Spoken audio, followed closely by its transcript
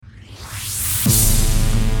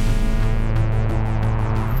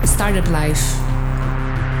Startup life,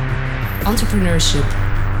 entrepreneurship,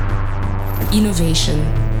 innovation.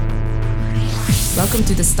 Welcome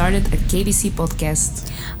to the Started at KBC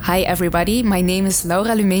podcast. Hi everybody, my name is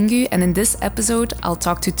Laura Lumengu, and in this episode I'll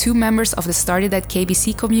talk to two members of the Started at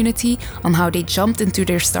KBC community on how they jumped into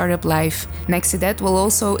their startup life. Next to that, we'll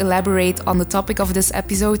also elaborate on the topic of this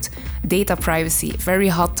episode, data privacy, very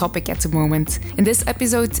hot topic at the moment. In this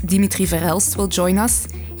episode, Dimitri Verhelst will join us.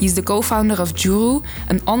 He's the co-founder of Juru,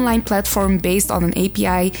 an online platform based on an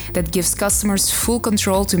API that gives customers full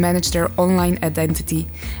control to manage their online identity.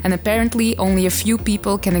 And apparently, only a few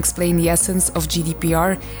people can explain the essence of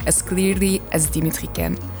GDPR as clearly as Dimitri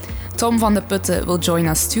can. Tom van de Putte will join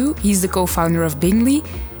us too. He's the co-founder of Bingly,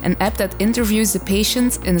 an app that interviews the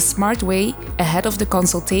patient in a smart way ahead of the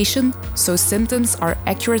consultation, so symptoms are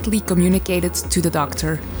accurately communicated to the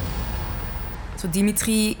doctor. So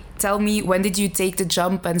Dimitri, tell me, when did you take the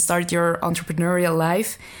jump and start your entrepreneurial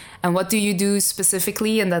life? And what do you do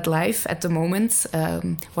specifically in that life at the moment?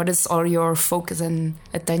 What is all your focus and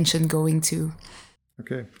attention going to?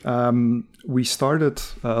 Okay. We started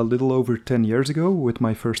a little over 10 years ago with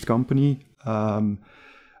my first company.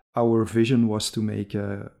 Our vision was to make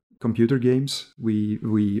computer games.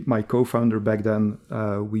 My co-founder back then,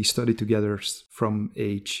 we studied together from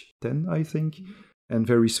age 10, I think. Mm-hmm. And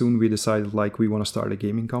very soon we decided we want to start a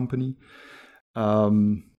gaming company.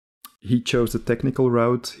 He chose the technical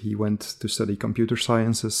route. He went to study computer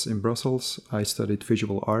sciences in Brussels. I studied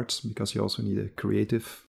visual arts because you also need a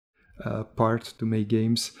creative part to make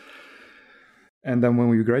games. And then when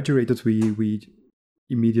we graduated, we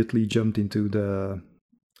immediately jumped into the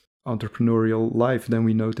entrepreneurial life. Then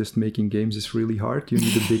we noticed making games is really hard. You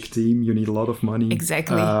need a big team. You need a lot of money.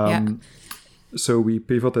 Exactly, yeah. So we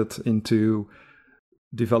pivoted into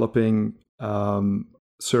developing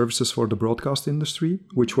services for the broadcast industry,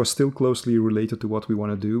 which was still closely related to what we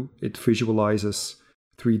want to do. It visualizes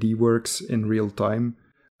 3D works in real time.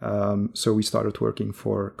 So we started working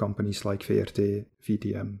for companies like VRT,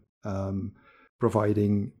 VTM,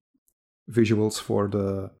 providing visuals for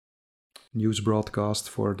the news broadcast,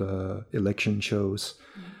 for the election shows,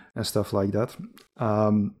 and stuff like that.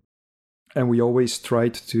 And we always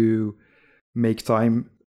tried to make time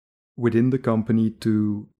within the company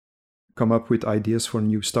to come up with ideas for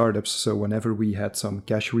new startups. So whenever we had some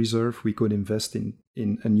cash reserve, we could invest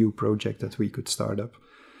in a new project that we could start up.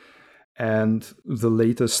 And the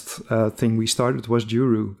latest thing we started was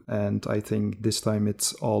Juru. And I think this time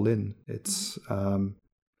it's all in. It's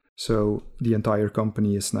so the entire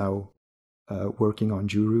company is now working on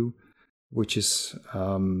Juru, which is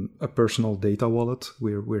a personal data wallet.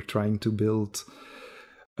 We're trying to build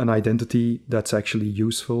an identity that's actually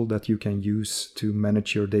useful, that you can use to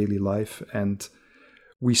manage your daily life. And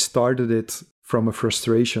we started it from a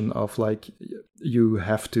frustration of you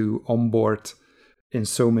have to onboard in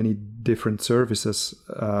so many different services.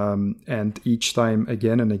 And each time,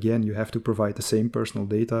 again and again, you have to provide the same personal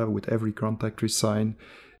data with every contact you sign.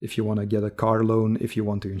 If you want to get a car loan, if you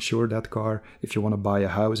want to insure that car, if you want to buy a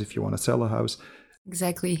house, if you want to sell a house.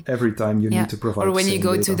 Exactly. Every time you need to provide. Or when you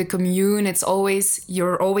go data. to the commune,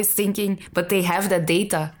 you're always thinking, but they have that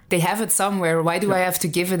data. They have it somewhere. Why do I have to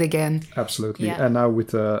give it again? Absolutely. Yeah. And now with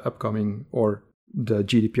the upcoming or the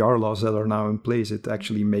GDPR laws that are now in place, it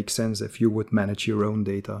actually makes sense if you would manage your own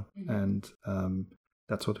data. And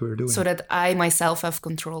that's what we're doing. So that I myself have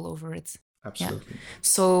control over it. Absolutely. Yeah.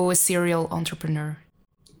 So a serial entrepreneur.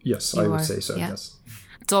 Yes, I would say so, yes.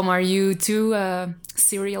 Tom, are you too a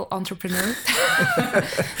serial entrepreneur?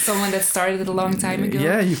 Someone that started a long time ago?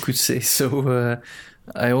 Yeah, you could say so.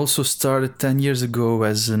 I also started 10 years ago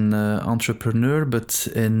as an entrepreneur, but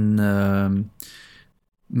in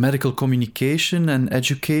medical communication and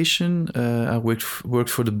education. I worked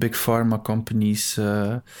for the big pharma companies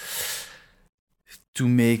to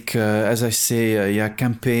make, as I say,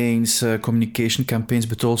 campaigns, communication campaigns,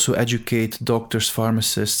 but also educate doctors,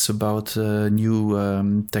 pharmacists about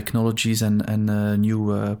new technologies and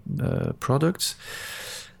new products.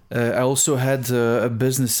 I also had a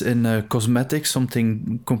business in cosmetics,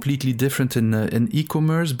 something completely different in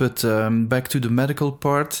e-commerce. But back to the medical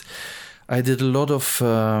part, I did a lot of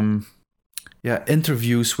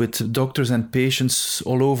interviews with doctors and patients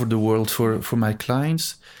all over the world for my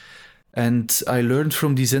clients. And I learned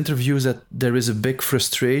from these interviews that there is a big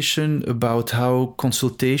frustration about how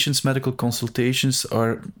medical consultations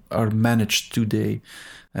are managed today.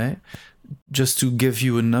 Just to give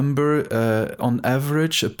you a number, on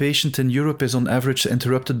average, a patient in Europe is on average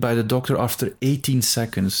interrupted by the doctor after 18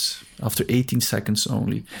 seconds. After 18 seconds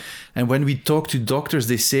only. And when we talk to doctors,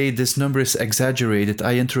 they say this number is exaggerated.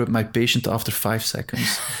 I interrupt my patient after 5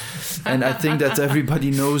 seconds. And I think that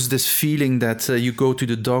everybody knows this feeling that you go to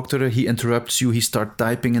the doctor, he interrupts you, he starts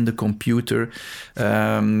typing in the computer,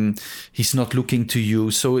 he's not looking to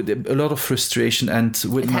you. So a lot of frustration. And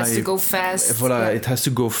with it has to go fast. Voilà, it has to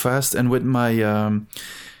go fast. And with my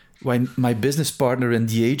business partner in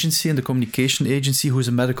the agency, in the communication agency, who's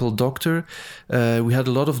a medical doctor, we had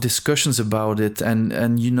a lot of discussions about it.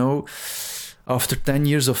 And you know, after 10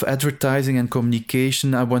 years of advertising and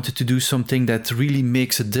communication, I wanted to do something that really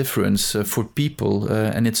makes a difference for people.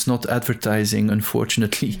 And it's not advertising,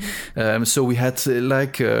 unfortunately. So we had,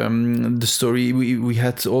 the story, we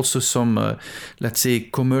had also some, let's say,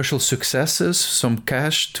 commercial successes, some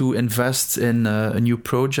cash to invest in a new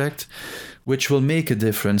project, which will make a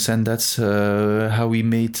difference. And that's how we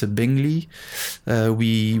made Bingly.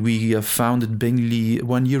 We founded Bingly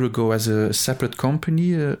 1 year ago as a separate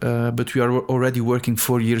company, but we are already working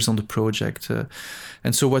 4 years on the project.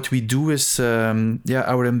 And so what we do is,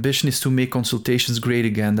 our ambition is to make consultations great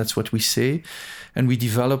again. That's what we say. And we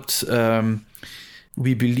developed...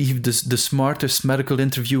 we believe the smartest medical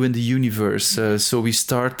interview in the universe. So we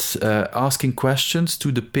start asking questions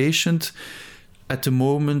to the patient at the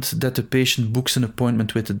moment that the patient books an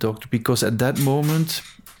appointment with the doctor, because at that moment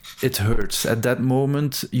it hurts. At that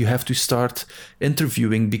moment you have to start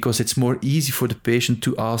interviewing, because it's more easy for the patient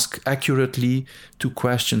to ask accurately 2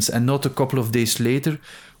 questions, and not a couple of days later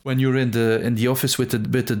when you're in the office with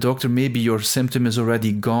the doctor. Maybe your symptom is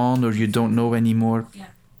already gone or you don't know anymore. Yeah.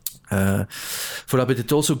 But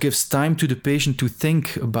it also gives time to the patient to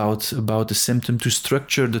think about the symptom, to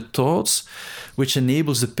structure the thoughts, which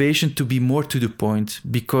enables the patient to be more to the point.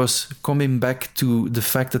 Because coming back to the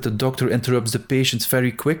fact that the doctor interrupts the patients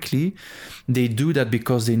very quickly, they do that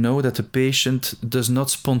because they know that the patient does not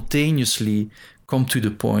spontaneously come to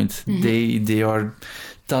the point. Mm-hmm. They are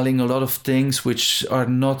telling a lot of things which are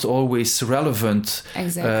not always relevant.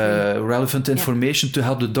 Exactly. Relevant information to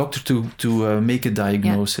help the doctor to make a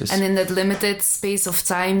diagnosis. Yeah. And in that limited space of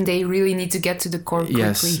time, they really need to get to the core quickly.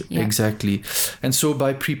 Yes, exactly. And so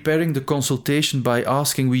by preparing the consultation, by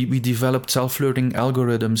asking, we developed self-learning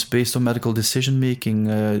algorithms based on medical decision-making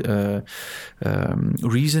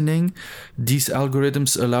reasoning. These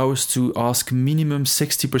algorithms allow us to ask minimum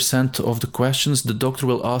 60% of the questions the doctor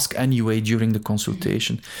will ask anyway during the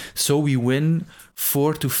consultation. So we win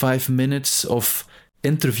 4 to 5 minutes of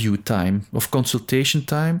interview time, of consultation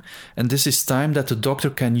time. And this is time that the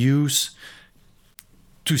doctor can use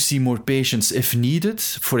to see more patients if needed.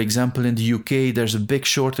 For example, in the UK, there's a big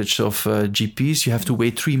shortage of GPs. You have to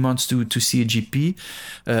wait 3 months to see a GP.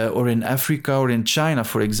 Or in Africa or in China,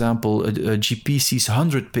 for example, a GP sees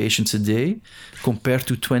 100 patients a day compared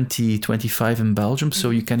to 20, 25 in Belgium.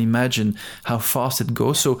 So you can imagine how fast it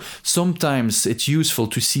goes. So sometimes it's useful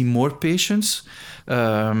to see more patients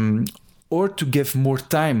or to give more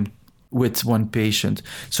time with one patient.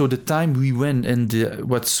 So the time we win in the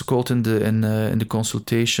what's called in the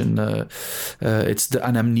consultation, it's the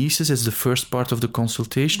anamnesis. It's the first part of the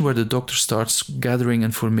consultation where the doctor starts gathering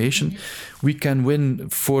information. We can win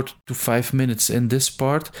 4 to 5 minutes in this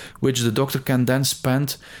part, which the doctor can then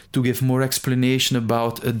spend to give more explanation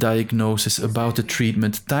about a diagnosis, about a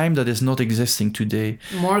treatment. Time that is not existing today.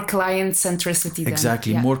 More client centricity.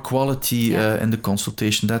 Exactly, more quality in the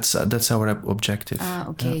consultation. That's our objective.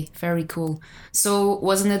 Okay, very cool. So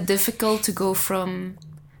wasn't it difficult to go from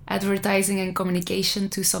advertising and communication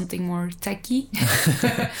to something more techy?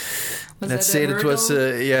 Let's say that was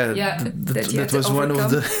that was one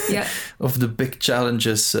of the big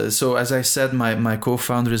challenges. So as I said, my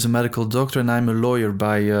co-founder is a medical doctor and I'm a lawyer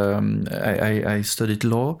by I studied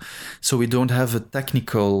law, so we don't have a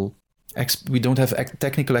technical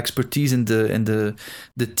technical expertise in the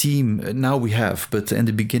team. Now we have, but in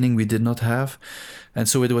the beginning we did not have. And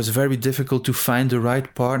so it was very difficult to find the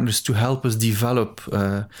right partners to help us develop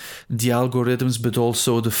the algorithms, but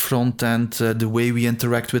also the front end, the way we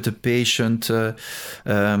interact with the patient.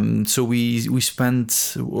 So we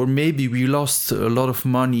spent, or maybe we lost a lot of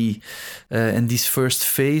money in these first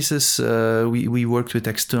phases. We worked with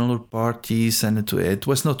external parties, and it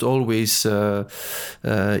was not always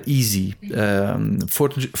easy.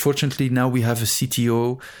 Fortunately, now we have a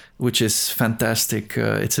CTO, which is fantastic.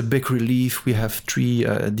 It's a big relief. We have 3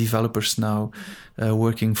 developers now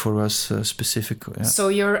working for us specifically. Yeah. So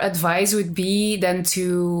your advice would be then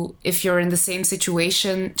to, if you're in the same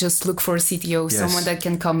situation, just look for a CTO, someone that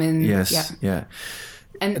can come in. Yes, yeah.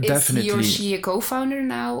 And definitely. Is he or she a co-founder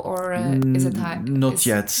now, or is it not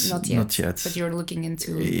yet? Not yet. But you're looking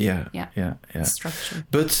into structure.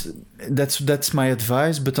 But that's my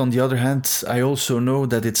advice. But on the other hand, I also know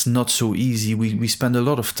that it's not so easy. We spend a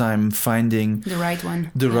lot of time finding the right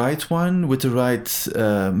one, right one with the right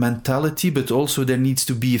mentality. But also there needs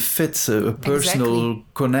to be a fit, a personal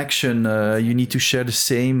connection. You need to share the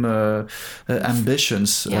same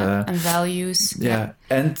ambitions and values.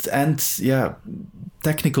 And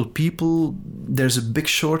technical people, there's a big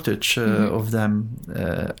shortage of them.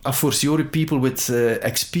 A fortiori people with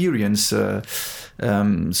experience.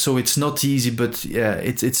 So it's not easy, but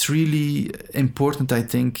it's really important. I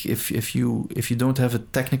think if you don't have a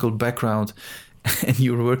technical background and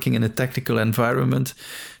you're working in a technical environment,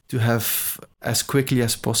 to have as quickly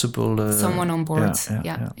as possible someone on board.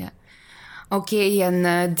 Yeah. Okay,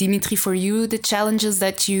 and Dimitri, for you, the challenges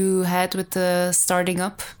that you had with starting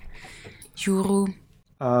up Juru?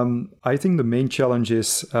 I think the main challenge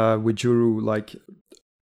is with Juru, like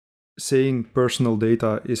saying personal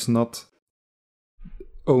data is not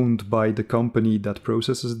owned by the company that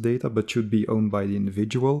processes data, but should be owned by the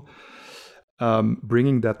individual.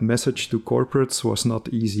 Bringing that message to corporates was not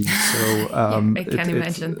easy. So I can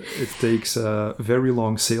imagine. It takes very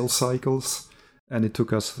long sales cycles, and it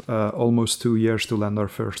took us almost 2 years to land our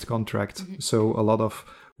first contract. Mm-hmm. So a lot of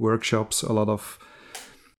workshops, a lot of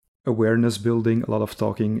awareness building, a lot of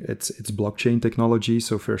talking. It's blockchain technology.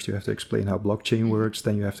 So first you have to explain how blockchain works.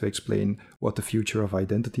 Then you have to explain what the future of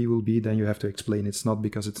identity will be. Then you have to explain it's not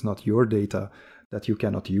because it's not your data that you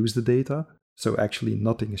cannot use the data. So actually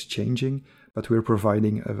nothing is changing, but we're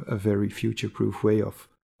providing a very future-proof way of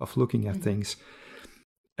looking at things.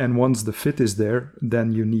 And once the fit is there,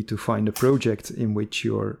 then you need to find a project in which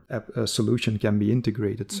your solution can be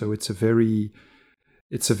integrated. So it's a very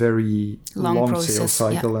long sales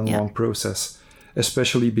cycle and long process,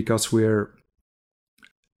 especially because we're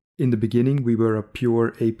in the beginning, we were a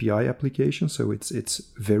pure API application. So it's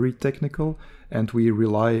very technical, and we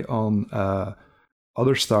rely on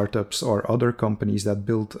other startups or other companies that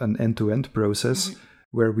build an end-to-end process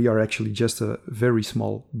where we are actually just a very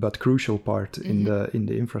small but crucial part in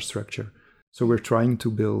the infrastructure. So we're trying to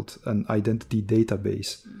build an identity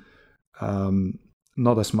database.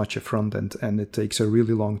 Not as much a front end, and it takes a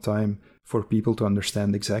really long time for people to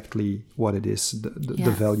understand exactly what it is,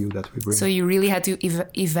 the value that we bring. So you really had to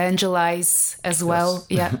evangelize as well.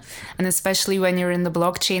 Yeah. And especially when you're in the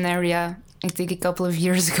blockchain area, I think a couple of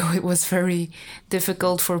years ago, it was very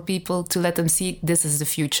difficult for people to let them see this is the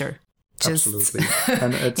future. Absolutely.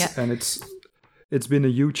 And it's been a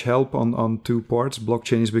huge help on two parts.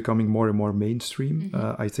 Blockchain is becoming more and more mainstream.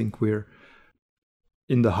 I think we're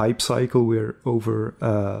in the hype cycle, we're over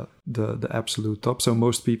the absolute top. So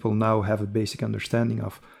most people now have a basic understanding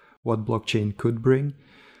of what blockchain could bring.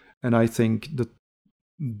 And I think the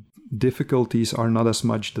difficulties are not as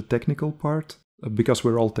much the technical part, because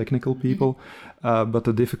we're all technical people, but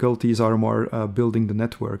the difficulties are more building the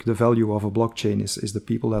network. The value of a blockchain is the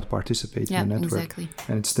people that participate in the network. Exactly.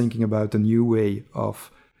 And it's thinking about a new way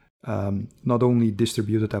of not only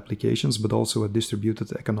distributed applications, but also a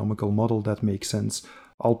distributed economical model that makes sense.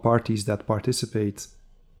 All parties that participate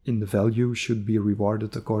in the value should be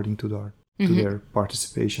rewarded according to their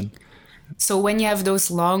participation. So when you have those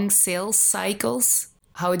long sales cycles,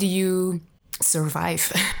 how do you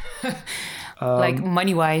survive? Like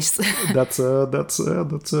money-wise? That's a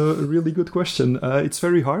really good question. It's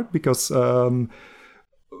very hard because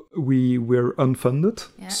we're unfunded.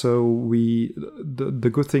 Yeah. So the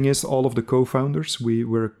good thing is all of the co-founders, we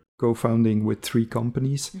were co-founding with 3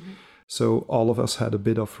 companies. So all of us had a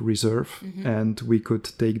bit of reserve, and we could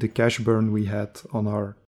take the cash burn we had on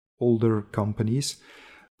our older companies.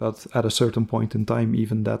 But at a certain point in time,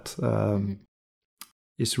 even that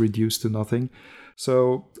is reduced to nothing.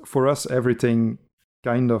 So for us, everything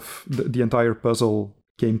kind of, the entire puzzle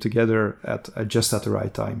came together at just at the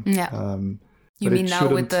right time. Yeah. You mean now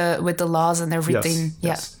with the laws and everything?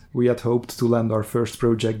 Yes. We had hoped to land our first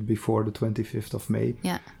project before the 25th of May.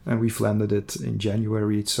 Yeah. And we've landed it in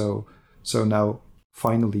January. So now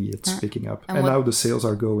finally it's picking up. And now the sales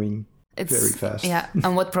are going very fast. Yeah.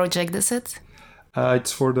 And what project is it?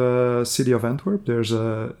 It's for the city of Antwerp. There's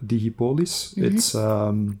a Digipolis.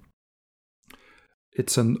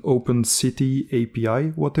 It's an open city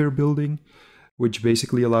API, what they're building, which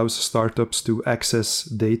basically allows startups to access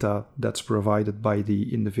data that's provided by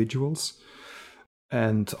the individuals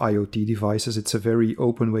and IoT devices. It's a very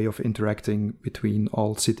open way of interacting between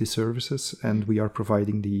all city services, and we are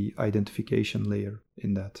providing the identification layer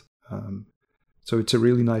in that. So it's a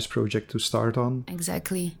really nice project to start on.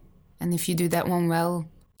 Exactly. And if you do that one well,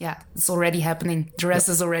 it's already happening. The rest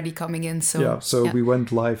is already coming in. So we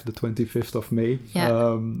went live the 25th of May,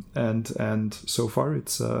 Yeah. and so far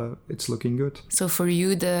it's looking good. So for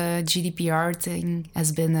you, the GDPR thing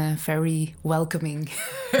has been very welcoming.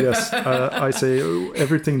 Yes, I say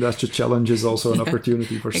everything that's a challenge is also an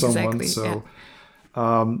opportunity for someone. Exactly, So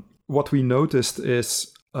what we noticed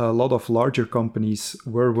is a lot of larger companies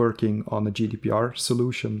were working on a GDPR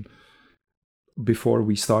solution before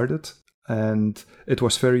we started. And it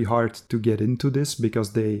was very hard to get into this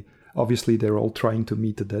because they're all trying to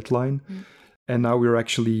meet the deadline. And now we're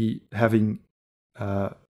actually having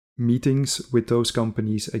meetings with those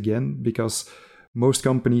companies again, because most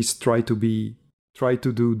companies try to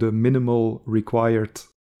do the minimal required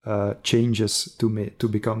changes to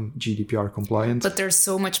become GDPR compliant. But there's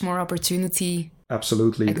so much more opportunity.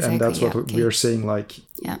 Absolutely. Exactly, and that's what we're saying,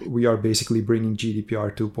 we are basically bringing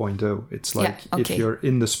GDPR 2.0. It's if you're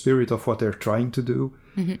in the spirit of what they're trying to do,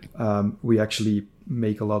 we actually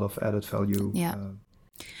make a lot of added value.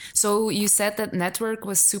 So you said that network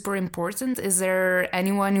was super important. Is there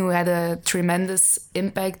anyone who had a tremendous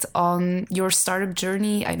impact on your startup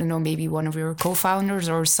journey? I don't know, maybe one of your co-founders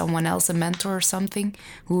or someone else, a mentor or something,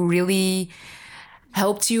 who really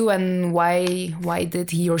helped you, and why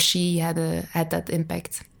did he or she had that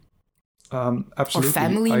impact? Absolutely. Or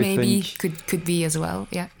family, maybe could be as well.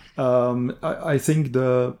 Yeah. I think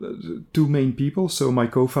the two main people. So my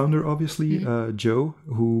co-founder, obviously, Joe,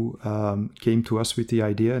 who came to us with the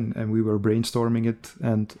idea, and we were brainstorming it.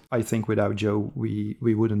 And I think without Joe, we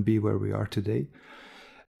wouldn't be where we are today.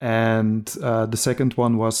 And the second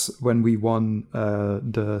one was when we won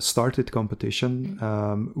the Started competition.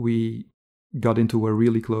 We got into a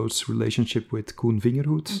really close relationship with Koen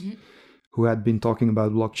Vingerhoed, who had been talking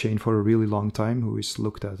about blockchain for a really long time, who is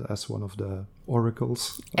looked at as one of the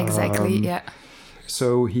oracles. Exactly,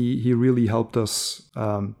 So he really helped us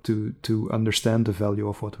to understand the value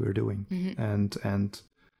of what we're doing, and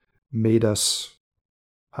made us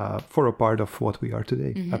for a part of what we are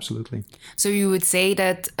today. Absolutely. So you would say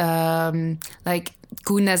that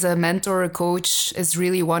Koen as a mentor, a coach, is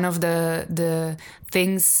really one of the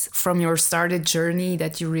things from your started journey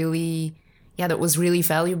that you really, that was really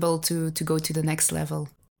valuable to go to the next level.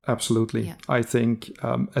 Absolutely. Yeah. I think,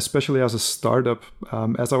 especially as a startup,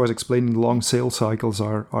 as I was explaining, long sales cycles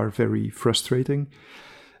are very frustrating.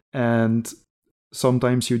 And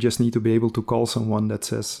sometimes you just need to be able to call someone that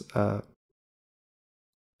says,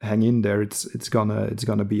 hang in there, it's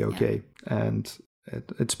gonna be okay. And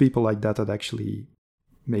it's people like that actually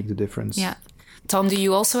make the difference. Yeah. Tom, do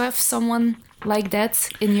you also have someone like that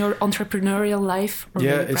in your entrepreneurial life? Or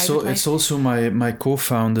it's also my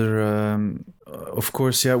co-founder. Of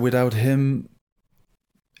course, without him,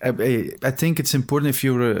 I think it's important if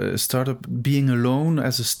you're a startup, being alone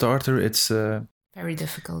as a starter, it's very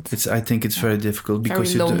difficult. I think it's very difficult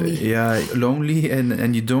because very lonely. Lonely,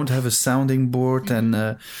 and you don't have a sounding board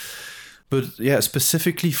But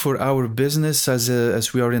specifically for our business,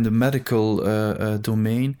 as we are in the medical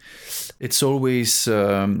domain, it's always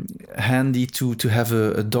handy to have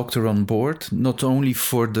a doctor on board, not only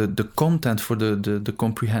for the content, for the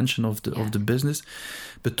comprehension of the business,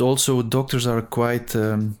 but also doctors are quite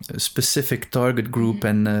a specific target group,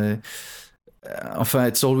 and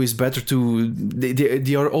it's always better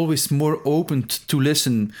they are always more open to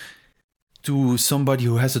listen to somebody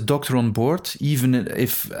who has a doctor on board, even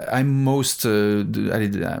if I'm most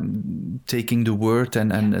taking the word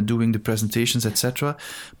and doing the presentations, etc.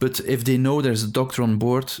 But if they know there's a doctor on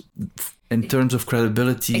board, in terms of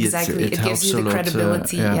credibility, it helps gives you the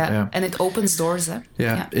credibility, and it opens doors.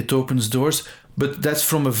 It opens doors. But that's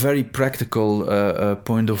from a very practical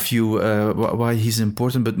point of view, why he's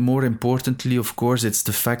important. But more importantly, of course, it's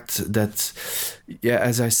the fact that,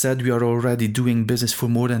 as I said, we are already doing business for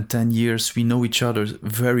more than 10 years. We know each other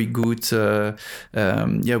very good.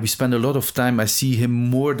 We spend a lot of time. I see him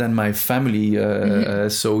more than my family.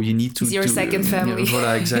 So you need to... It's your second family.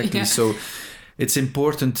 Exactly. So it's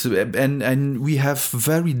important. And we have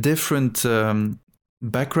very different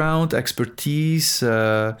background, expertise,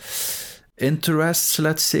 interests,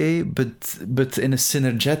 let's say, but in a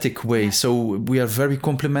synergetic way. So we are very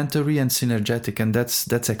complementary and synergetic, and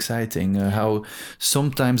that's exciting. How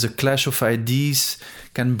sometimes a clash of ideas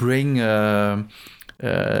can bring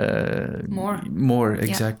more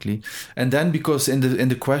exactly. Yeah. And then because in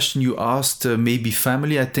the question you asked maybe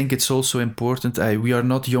family, I think it's also important. We are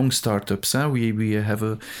not young startups. We have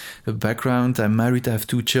a background. I'm married. I have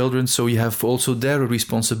 2 children. So you have also there a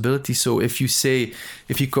responsibility. So if you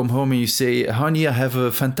come home and you say, honey, I have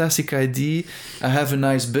a fantastic idea. I have a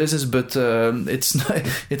nice business, but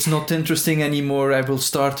it's not interesting anymore. I will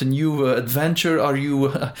start a new adventure. Are you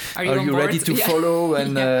ready to follow?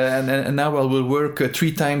 And now I will work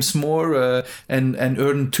 3 times more and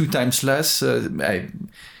earn 2 times less.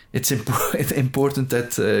 It's important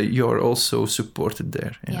that you're also supported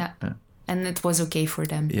there. Yeah. And it was okay for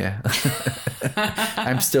them. Yeah.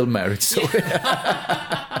 I'm still married, so.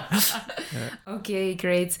 Okay,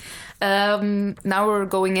 great. Now we're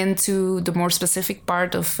going into the more specific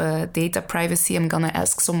part of data privacy. I'm going to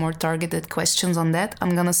ask some more targeted questions on that.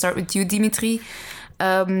 I'm going to start with you, Dimitri.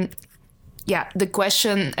 The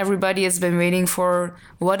question everybody has been waiting for,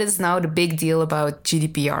 what is now the big deal about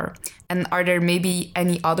GDPR? And are there maybe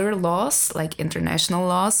any other laws, like international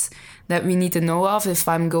laws, that we need to know of? If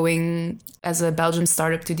I'm going as a Belgian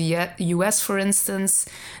startup to the US, for instance,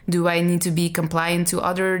 do I need to be compliant to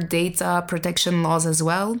other data protection laws as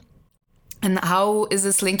well? And how is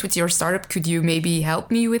this linked with your startup? Could you maybe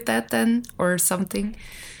help me with that then, or something?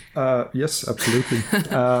 Yes, absolutely.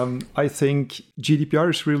 I think GDPR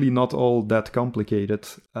is really not all that complicated.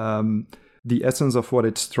 The essence of what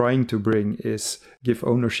it's trying to bring is give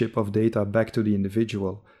ownership of data back to the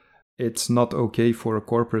individual. It's not okay for a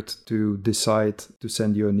corporate to decide to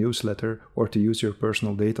send you a newsletter or to use your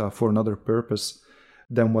personal data for another purpose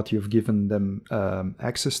than what you've given them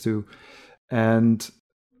access to. And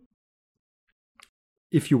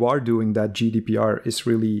if you are doing that, GDPR is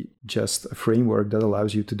really just a framework that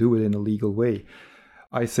allows you to do it in a legal way.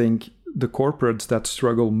 I think the corporates that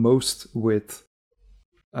struggle most with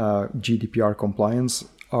GDPR compliance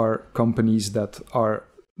are companies that are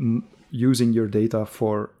using your data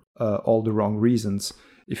for all the wrong reasons.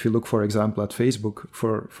 If you look, for example, at Facebook,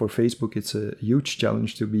 for Facebook, it's a huge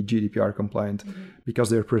challenge to be GDPR compliant because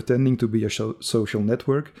they're pretending to be a social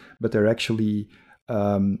network, but they're actually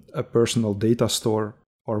a personal data store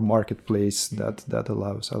or marketplace that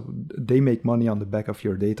allows. They make money on the back of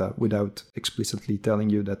your data without explicitly telling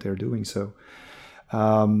you that they're doing so.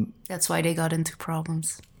 That's why they got into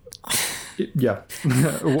problems. Yeah,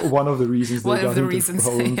 one of the reasons they got into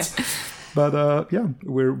problems. Yeah. But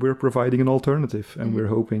we're providing an alternative, and we're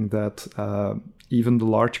hoping that even the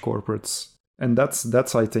large corporates, and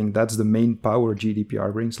that's I think that's the main power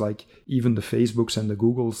GDPR brings. Like even the Facebooks and the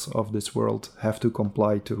Googles of this world have to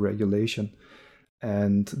comply to regulation,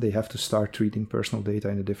 and they have to start treating personal data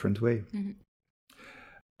in a different way. Mm-hmm.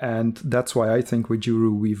 And that's why I think with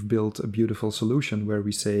Juru we've built a beautiful solution where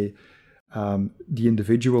we say the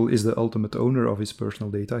individual is the ultimate owner of his personal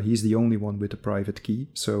data. He's the only one with a private key.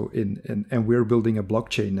 So and we're building a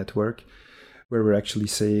blockchain network where we're actually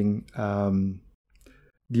saying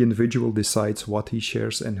the individual decides what he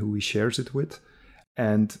shares and who he shares it with.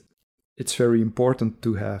 And it's very important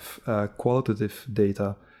to have qualitative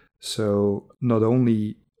data. So not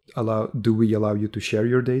only do we allow you to share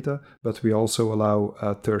your data, but we also allow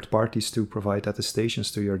third parties to provide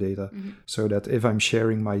attestations to your data. Mm-hmm. So that if I'm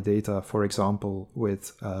sharing my data, for example,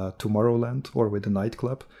 with Tomorrowland or with a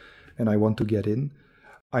nightclub, and I want to get in,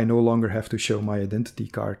 I no longer have to show my identity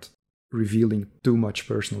card revealing too much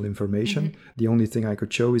personal information. Mm-hmm. The only thing I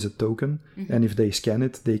could show is a token. Mm-hmm. And if they scan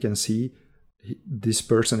it, they can see this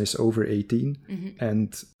person is over 18. Mm-hmm.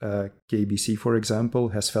 And KBC, for example,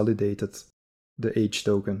 has validated the age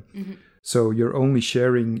token. Mm-hmm. So you're only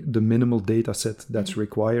sharing the minimal data set that's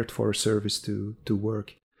required for a service to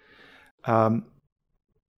work.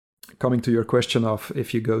 Coming to your question of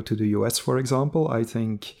if you go to the US, for example, I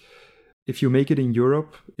think if you make it in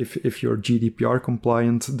Europe, if you're GDPR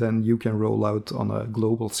compliant, then you can roll out on a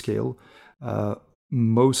global scale.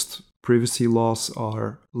 Most privacy laws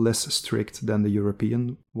are less strict than the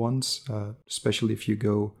European ones, especially if you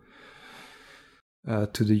go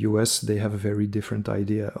to the US. They have a very different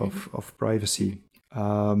idea of privacy.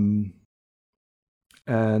 And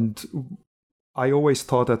I always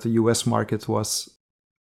thought that the US market was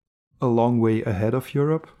a long way ahead of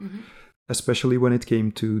Europe, especially when it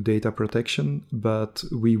came to data protection. But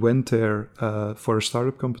we went there for a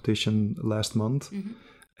startup competition last month.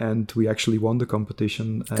 And we actually won the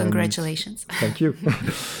competition. Congratulations. Thank you.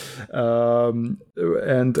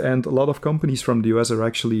 And a lot of companies from the US are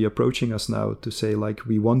actually approaching us now to say, like,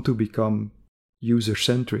 we want to become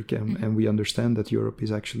user-centric, and we understand that Europe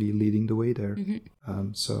is actually leading the way there.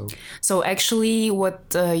 So actually what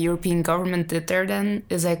the European government did there then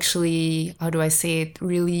is actually, how do I say it,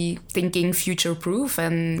 really thinking future-proof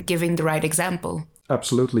and giving the right example.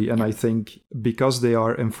 Absolutely. And I think because they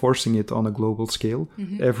are enforcing it on a global scale,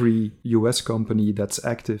 every US company that's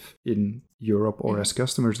active in Europe or as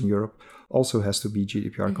customers in Europe also has to be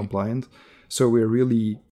GDPR compliant. So we're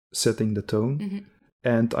really setting the tone.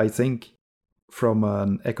 And I think from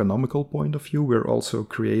an economical point of view, we're also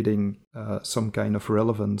creating some kind of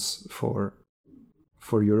relevance for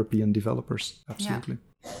European developers. Absolutely.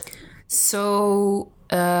 Yeah. So,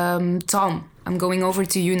 Tom, I'm going over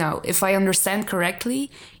to you now. If I understand correctly,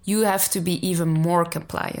 you have to be even more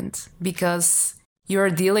compliant because you're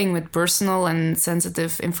dealing with personal and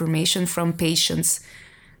sensitive information from patients.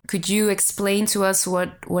 Could you explain to us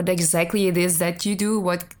what exactly it is that you do,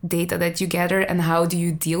 what data that you gather, and how do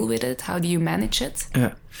you deal with it? How do you manage it?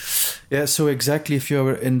 Yeah. So exactly, if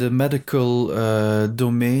you're in the medical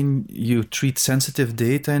domain, you treat sensitive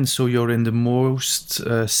data, and so you're in the most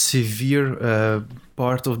severe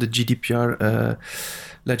part of the GDPR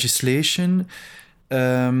legislation.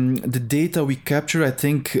 The data we capture, I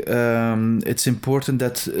think it's important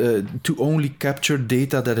that to only capture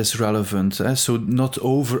data that is relevant. So not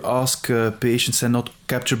over-ask patients and not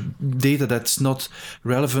capture data that's not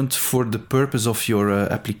relevant for the purpose of your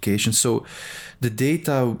application. So the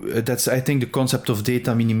data, that's, I think, the concept of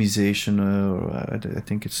data minimization, I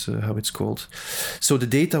think it's how it's called. So the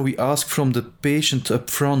data we ask from the patient up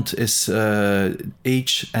front is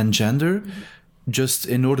age and gender. Just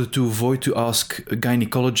in order to avoid to ask a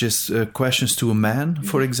gynecologist questions to a man,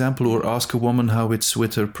 for example, or ask a woman how it's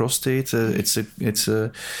with her prostate, it's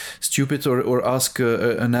stupid, or ask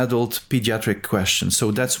an adult pediatric question. So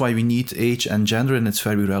that's why we need age and gender, and it's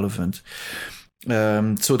very relevant.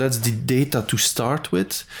 So that's the data to start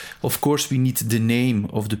with. Of course, we need the name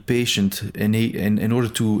of the patient in order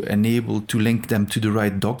to enable to link them to the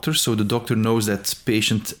right doctor. So the doctor knows that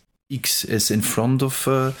patient X is in front of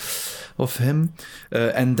him.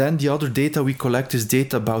 And then the other data we collect is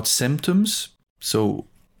data about symptoms. So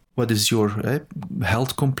what is your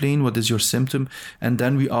health complaint? What is your symptom? And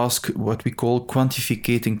then we ask what we call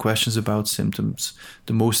quantificating questions about symptoms.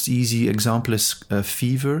 The most easy example is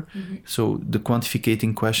fever. So the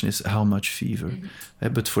quantificating question is how much fever.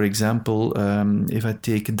 But for example, if I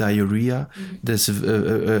take diarrhea,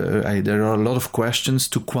 there are a lot of questions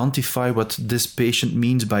to quantify what this patient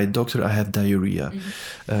means by doctor, I have diarrhea.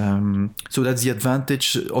 So that's the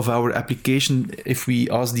advantage of our application. If we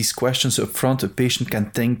ask these questions up front, a patient can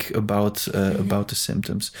think about the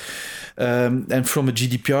symptoms. And from a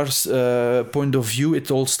GDPR point of view, it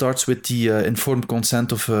all starts with the informed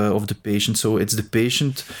consent of the patient. So it's the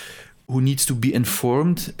patient who needs to be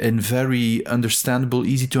informed in very understandable,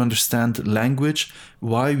 easy to understand language,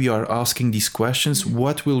 why we are asking these questions,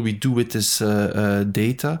 what will we do with this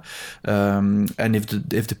data, and if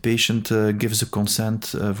the patient gives the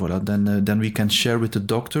consent, then we can share with the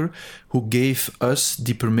doctor who gave us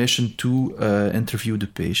the permission to interview the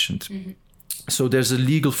patient. So there's a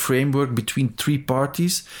legal framework between three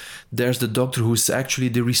parties. There's the doctor who's actually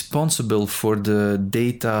the responsible for the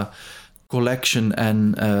data collection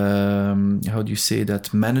and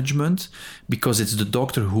management, because it's the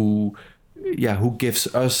doctor who gives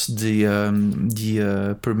us the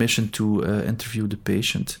permission to interview the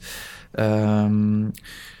patient. One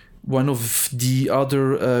of the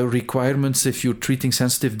other requirements if you're treating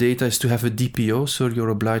sensitive data is to have a DPO, so you're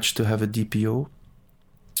obliged to have a DPO,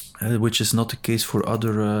 which is not the case for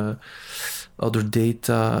other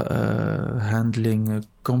data handling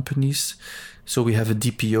companies. So we have a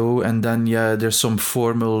DPO, and then there's some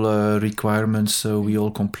formal requirements we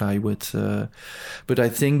all comply with. But I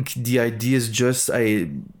think the idea is just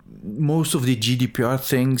most of the GDPR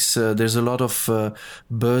things, there's a lot of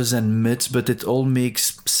buzz and myths, but it all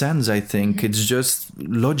makes sense, I think. It's just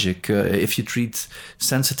logic. If you treat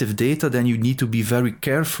sensitive data, then you need to be very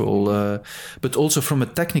careful. But also from a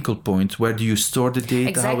technical point, where do you store the data,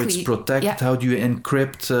 exactly. How it's protected, how do you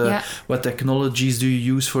encrypt, what technologies do you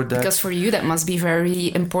use for that? Because for you, that must be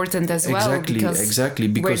very important as well. Exactly,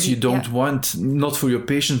 because you don't want, not for your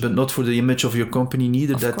patient, but not for the image of your company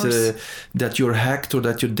neither, that you're hacked or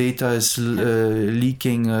that your data is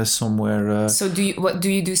leaking somewhere. So do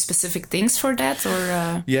you do specific things for that,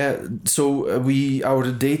 or? So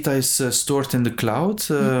our data is stored in the cloud,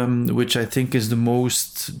 which I think is the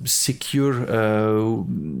most secure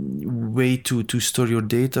way to store your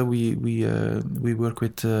data. We work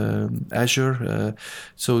with Azure,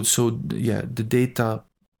 the data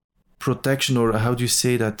protection, or how do you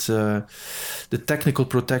say that, the technical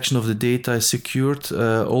protection of the data is secured.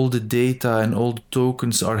 All the data and all the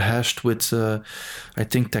tokens are hashed with, I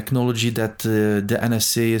think, technology that the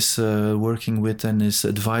NSA is working with and is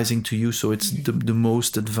advising to you. So it's the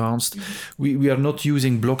most advanced. We are not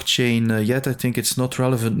using blockchain yet. I think it's not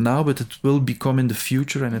relevant now, but it will become in the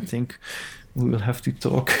future. And I think we will have to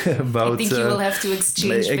talk about. I think you will have to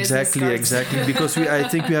exchange exactly, because I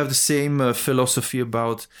think we have the same philosophy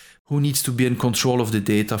about who needs to be in control of the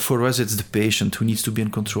data. For us, it's the patient who needs to be in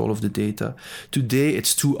control of the data. Today,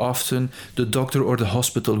 it's too often the doctor or the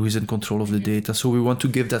hospital who is in control of the data. So we want to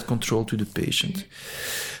give that control to the patient.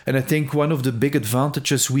 And I think one of the big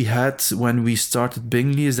advantages we had when we started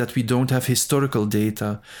Bingley is that we don't have historical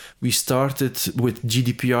data. We started with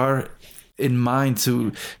GDPR in mind,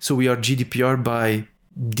 so we are GDPR by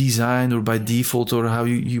design or by default, or how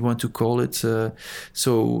you want to call it.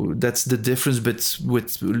 So that's the difference. But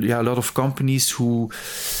with a lot of companies who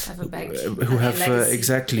have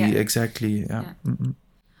exactly. Yeah. Mm-hmm.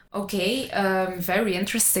 Okay, very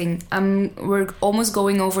interesting. We're almost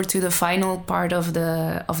going over to the final part of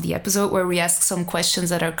the episode, where we ask some questions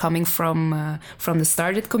that are coming from the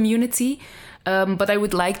Started community. But I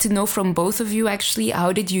would like to know from both of you, actually,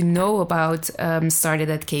 how did you know about Started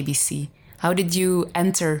at KBC? How did you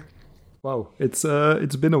enter? Wow, it's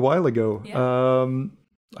been a while ago. Yeah.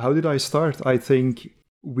 How did I start? I think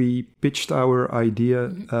we pitched our idea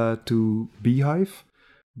to Beehive,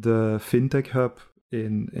 the fintech hub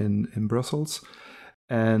in Brussels,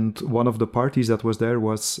 and one of the parties that was there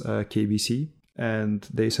was KBC, and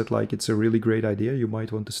they said, like, it's a really great idea. You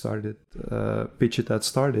might want to start it, pitch it at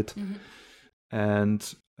Started.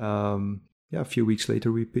 And a few weeks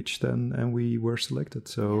later we pitched and we were selected.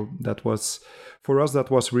 So that was, for us, that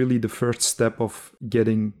was really the first step of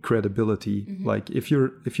getting credibility. Like if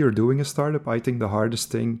you're doing a startup, I think the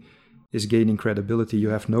hardest thing is gaining credibility. You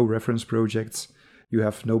have no reference projects, you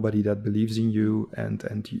have nobody that believes in you,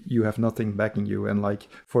 and you have nothing backing you. And like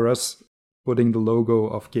for us, putting the logo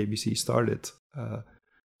of KBC Started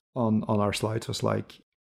on our slides was like,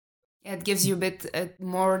 it gives you a bit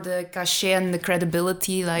more the cachet and the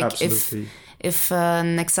credibility. Like absolutely. if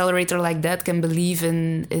an accelerator like that can believe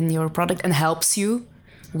in your product and helps you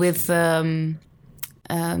with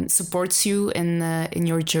supports you in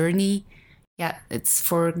your journey, it's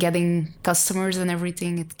for getting customers and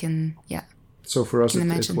everything. It can So for us,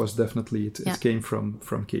 it was definitely it came from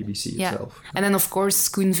KBC itself. And then of course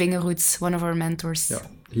Koen Vingerhoets, one of our mentors. Yeah,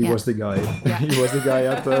 he was the guy. He was the guy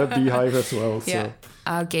at Beehive as well. So. Yeah.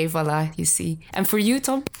 Okay, voila, you see. And for you,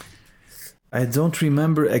 Tom? I don't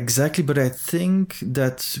remember exactly, but I think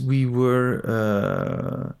that we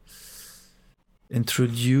were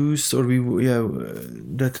introduced, or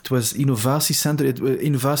that it was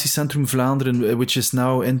Innovatiecentrum Vlaanderen, which is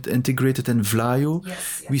now integrated in Vlaio.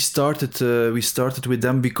 Yes. We started with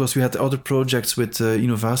them because we had other projects with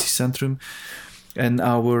Innovatiecentrum, and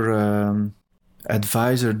our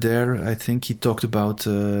advisor there, I think he talked about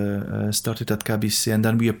Started at KBC, and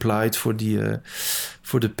then we applied for the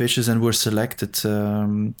pitches and were selected.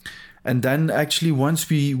 And then actually once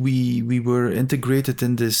we were integrated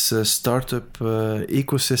in this startup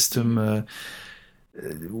ecosystem,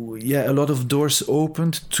 a lot of doors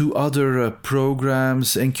opened to other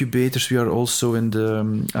programs, incubators. We are also in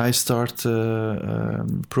the iStart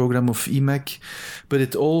program of IMEC, but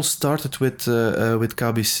it all started with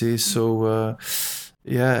KBC. So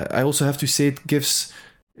I also have to say it gives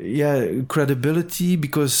credibility,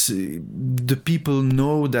 because the people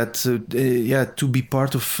know that to be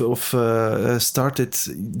part of Started,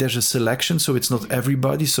 there's a selection, so it's not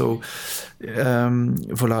everybody. So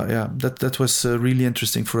that was really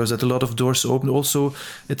interesting for us, that a lot of doors opened. Also,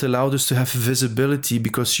 it allowed us to have visibility,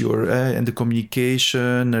 because you're in the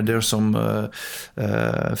communication, there are some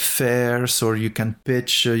fairs, or you can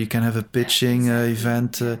pitch, you can have a pitching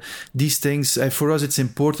event. These things, for us, it's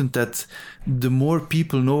important that the more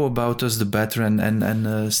people know about us, the better.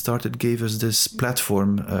 And Started gave us this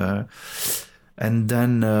platform. And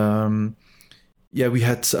then we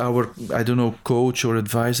had our, coach or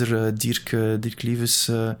advisor, Dirk Lievens,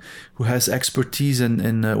 who has expertise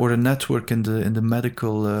in or a network in the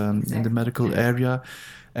medical in the medical area.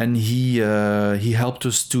 And he helped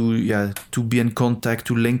us to be in contact,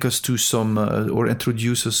 to link us to some or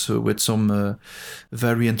introduce us with some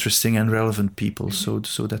very interesting and relevant people. So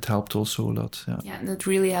that helped also a lot. Yeah, that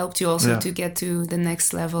really helped you also to get to the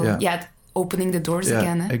next level. Opening the doors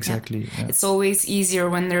again. Exactly. Yeah. It's always easier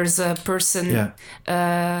when there's a person,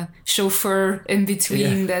 chauffeur in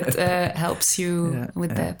between that helps you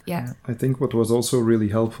with that. Yeah. I think what was also really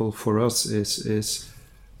helpful for us is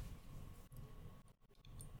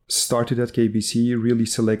Started at KBC really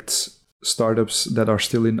selects startups that are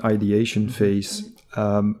still in ideation phase,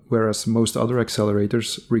 whereas most other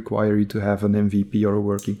accelerators require you to have an MVP or a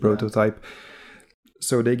working prototype.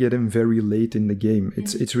 So they get in very late in the game.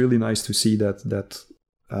 It's really nice to see that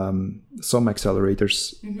some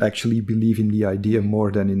accelerators actually believe in the idea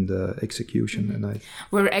more than in the execution. And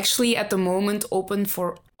we're actually at the moment open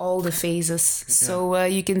for all the phases. So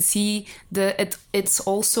you can see it's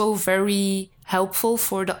also very helpful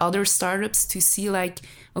for the other startups to see like,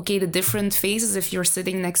 okay, the different phases. If you're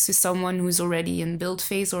sitting next to someone who's already in build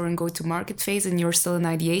phase or in go-to-market phase and you're still in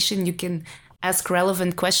ideation, you can ask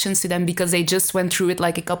relevant questions to them because they just went through it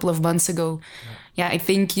like a couple of months ago. Yeah, I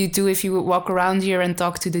think you too, if you walk around here and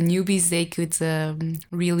talk to the newbies, they could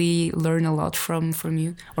really learn a lot from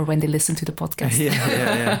you, or when they listen to the podcast.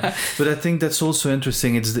 Yeah. But I think that's also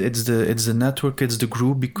interesting. It's the network, it's the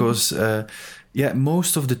group, because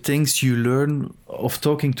most of the things you learn of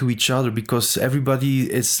talking to each other, because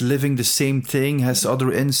everybody is living the same thing, has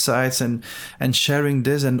other insights, and sharing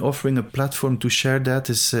this and offering a platform to share that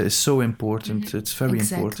is so important. It's very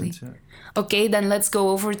important. Yeah. Okay, then let's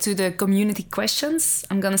go over to the community questions.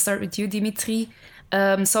 I'm going to start with you, Dimitri.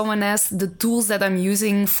 Someone asked, the tools that I'm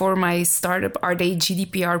using for my startup, are they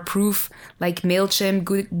GDPR proof, like MailChimp,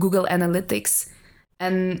 Google Analytics?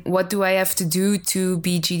 And what do I have to do to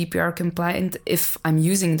be GDPR compliant if I'm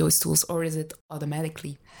using those tools, or is it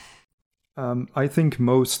automatically? I think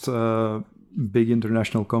most big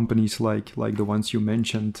international companies like the ones you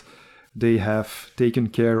mentioned, they have taken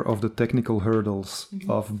care of the technical hurdles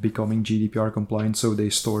of becoming GDPR compliant. So they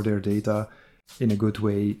store their data in a good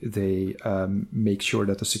way. They make sure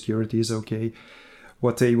that the security is okay.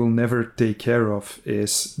 What they will never take care of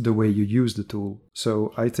is the way you use the tool.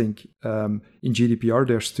 So I think in GDPR,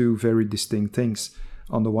 there's two very distinct things.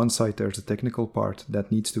 On the one side, there's the technical part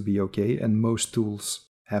that needs to be okay. And most tools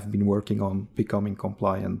have been working on becoming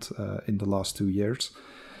compliant in the last 2 years.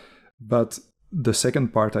 But the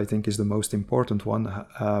second part, I think, is the most important one.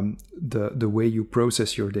 The way you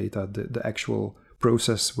process your data, the actual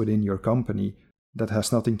process within your company, that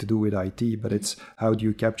has nothing to do with IT, but it's how do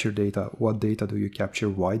you capture data? What data do you capture?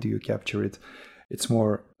 Why do you capture it? It's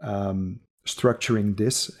more structuring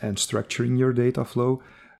this and structuring your data flow.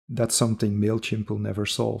 That's something MailChimp will never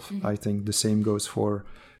solve. I think the same goes for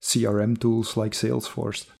CRM tools like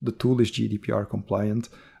Salesforce. The tool is GDPR compliant,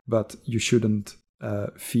 but you shouldn't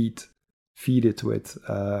feed it with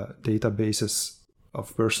databases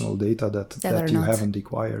of personal data that you haven't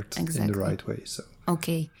acquired in the right way. So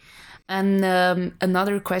okay. And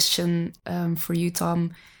another question for you,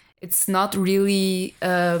 Tom. It's not really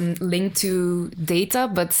linked to data,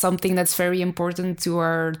 but something that's very important to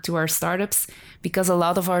our startups, because a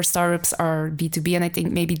lot of our startups are B2B, and I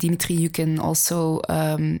think maybe Dimitri, you can also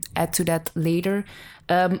add to that later.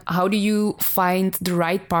 How do you find the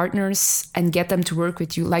right partners and get them to work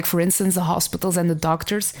with you? Like, for instance, the hospitals and the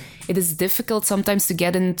doctors. It is difficult sometimes to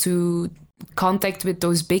get into contact with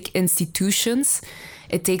those big institutions.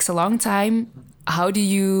 It takes a long time. How do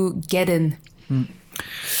you get in?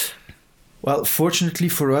 Well, fortunately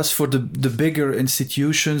for us, for the bigger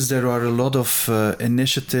institutions, there are a lot of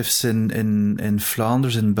initiatives in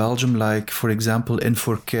Flanders, in Belgium, like, for example,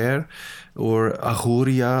 Infor-Care or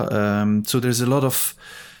Agoria. So there's a lot of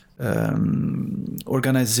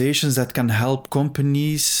organizations that can help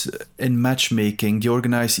companies in matchmaking. They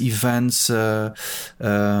organize events. We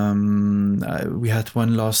had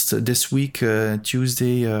one this week,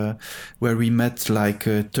 Tuesday, where we met like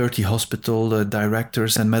 30 hospital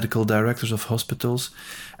directors and medical directors of hospitals.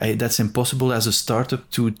 That's impossible as a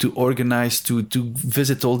startup to organize, to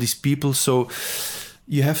visit all these people. So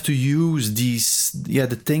you have to use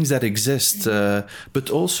the things that exist, but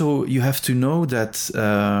also you have to know that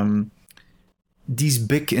these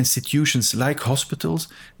big institutions like hospitals,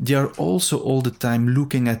 they are also all the time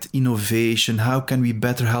looking at innovation. How can we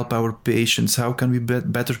better help our patients? How can we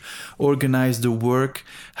better organize the work?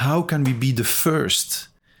 How can we be the first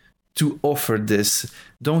to offer this?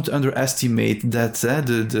 Don't underestimate that.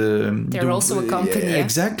 They're also a company.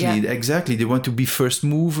 Exactly. They want to be first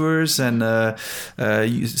movers, and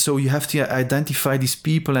so you have to identify these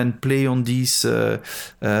people and play on these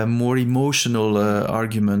more emotional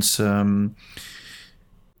arguments.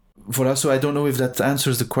 For us, so I don't know if that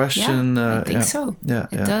answers the question. I think so.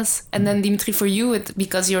 It does. And then Dimitri, for you,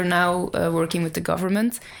 because you're now working with the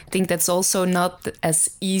government, I think that's also not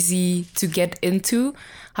as easy to get into.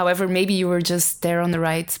 However, maybe you were just there on the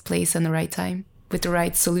right place and the right time with the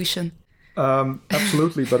right solution.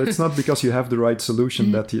 Absolutely, but it's not because you have the right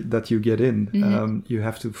solution that you get in. You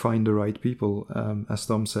have to find the right people. As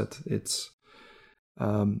Tom said, it's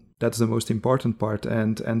That's the most important part.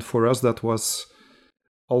 And for us, that was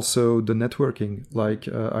also the networking, like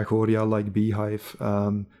Agoria, like Beehive.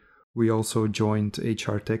 We also joined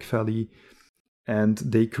HR Tech Valley, and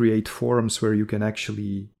they create forums where you can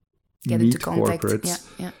actually meet corporates.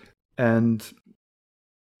 Yeah. And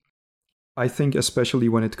I think especially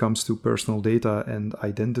when it comes to personal data and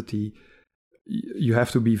identity, you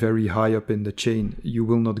have to be very high up in the chain. You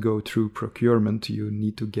will not go through procurement. You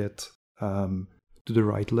need to get to the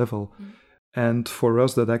right level. And for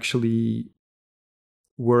us, that actually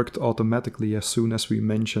worked automatically as soon as we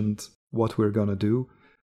mentioned what we're going to do.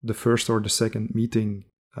 The first or the second meeting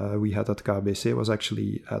we had at KBC was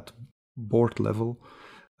actually at board level.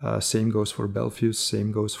 Same goes for Belfius,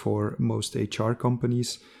 same goes for most HR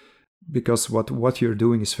companies, because what you're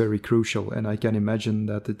doing is very crucial. And I can imagine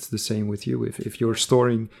that it's the same with you. If you're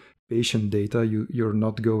storing patient data, you're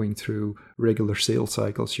not going through regular sales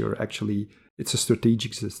cycles. It's a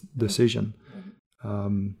strategic decision.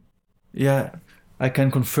 Yeah, I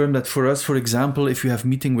can confirm that for us, for example, if you have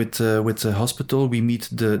meeting with the hospital, we meet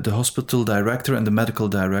the hospital director and the medical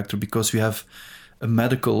director, because we have a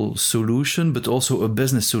medical solution, but also a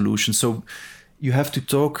business solution. So you have to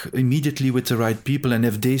talk immediately with the right people, and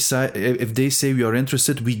if they say we are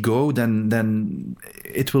interested, we go. Then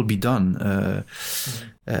it will be done.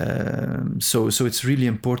 So it's really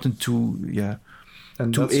important to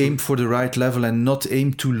aim for the right level and not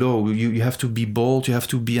aim too low. You have to be bold, you have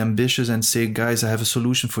to be ambitious and say, guys, I have a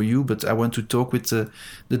solution for you, but I want to talk with the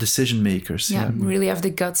decision makers. Yeah, really have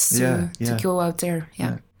the guts to go out there.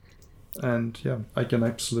 Yeah. And I can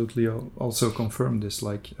absolutely also confirm this.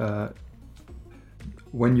 Like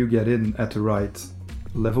when you get in at the right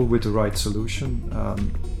level with the right solution,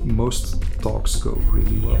 most talks go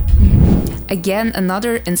really well. Again,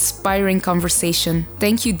 another inspiring conversation.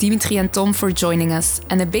 Thank you, Dimitri and Tom, for joining us.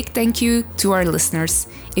 And a big thank you to our listeners.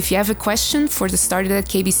 If you have a question for the Started at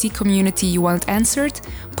KBC community you want answered,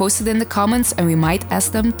 post it in the comments and we might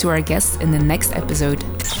ask them to our guests in the next episode.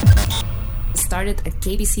 Started at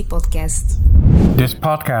KBC podcast. This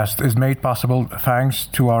podcast is made possible thanks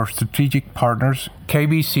to our strategic partners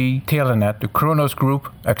KBC, Telenet, the Kronos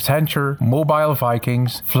Group, Accenture, Mobile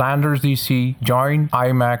Vikings, Flanders DC, Join,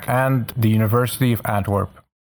 IMAC and the University of Antwerp.